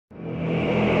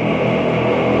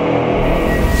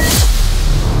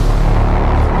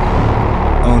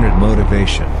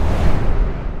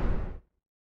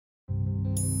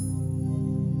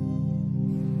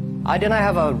I did not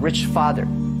have a rich father.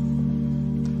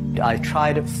 I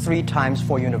tried 3 times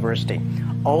for university.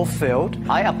 All failed.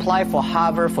 I applied for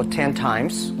Harvard for 10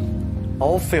 times.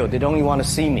 All failed. They don't even want to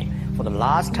see me. For the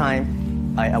last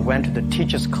time, I went to the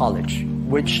Teachers College,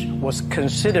 which was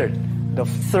considered the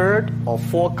 3rd or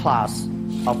 4th class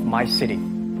of my city.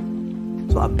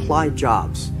 So I applied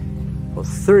jobs for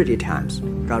 30 times,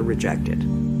 got rejected.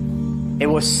 It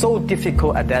was so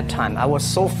difficult at that time. I was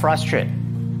so frustrated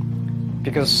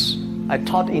because I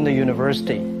taught in the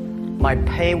university. My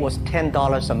pay was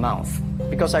 $10 a month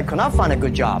because I could not find a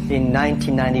good job. In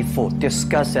 1994,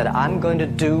 discussed that I'm going to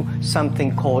do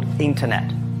something called internet.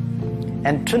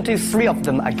 And 23 of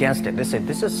them against it. They said,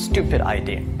 this is a stupid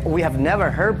idea. We have never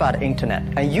heard about internet,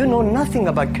 and you know nothing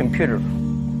about computer.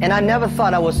 And I never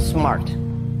thought I was smart.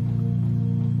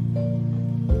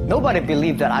 Nobody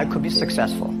believed that I could be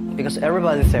successful because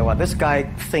everybody said, well, this guy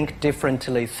think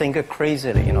differently, think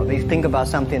crazily. You know, they think about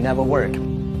something never work.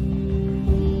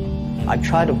 I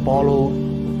tried to borrow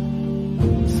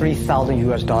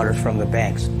 $3,000 from the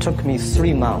banks. It took me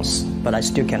 3 months, but I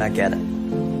still cannot get it.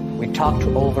 We talked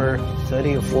to over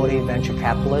 30 or 40 venture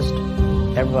capitalists.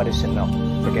 Everybody said, no,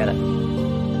 forget it.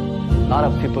 A lot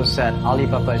of people said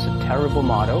Alibaba is a terrible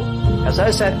model. As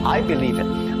I said, I believe it.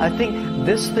 I think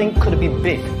this thing could be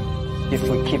big if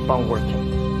we keep on working.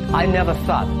 I never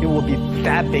thought it would be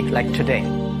that big like today.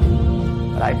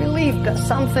 But I believe that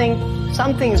something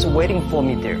is waiting for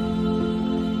me there.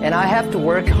 And I have to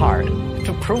work hard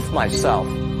to prove myself.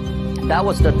 That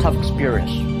was the tough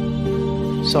experience.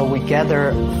 So we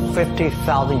gathered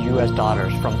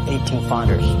 $50,000 from 18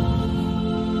 founders.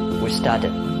 We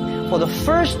started. For the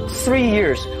first 3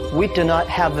 years, we did not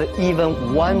have even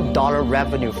 $1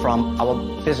 revenue from our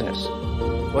business.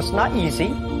 It was not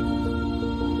easy.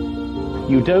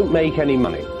 You don't make any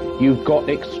money. You've got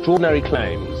extraordinary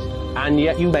claims, and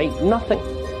yet you make nothing.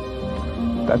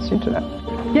 That's internet.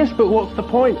 Yes, but what's the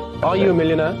point? Are you a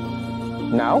millionaire?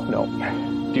 Now? No.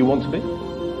 Do you want to be?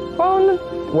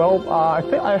 Well,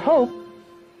 I hope.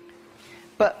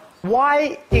 But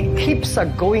why it keeps us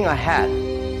going ahead,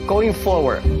 going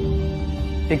forward?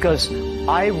 Because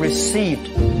I received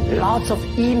lots of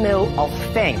email of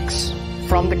thanks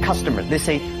from the customers. They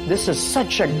say, this is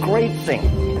such a great thing.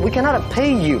 We cannot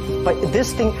pay you, but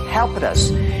this thing helped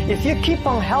us. If you keep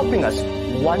on helping us,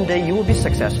 one day you will be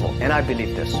successful, and I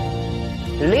believe this.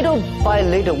 Little by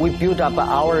little, we build up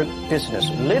our business.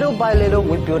 Little by little,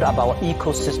 we build up our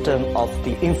ecosystem of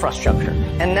the infrastructure.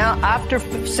 And now, after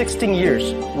 16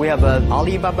 years, we have an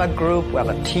Alibaba group, we have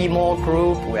a Tmall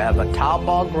group, we have a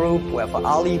Taobao group, we have an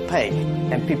Alipay.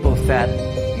 And people said,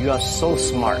 you are so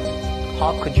smart.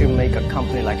 How could you make a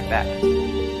company like that?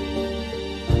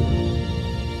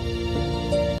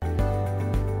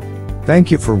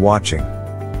 Thank you for watching.